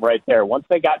game right there. Once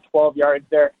they got 12 yards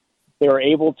there, they were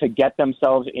able to get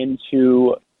themselves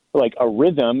into, like, a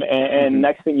rhythm. And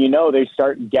next thing you know, they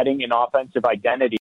start getting an offensive identity.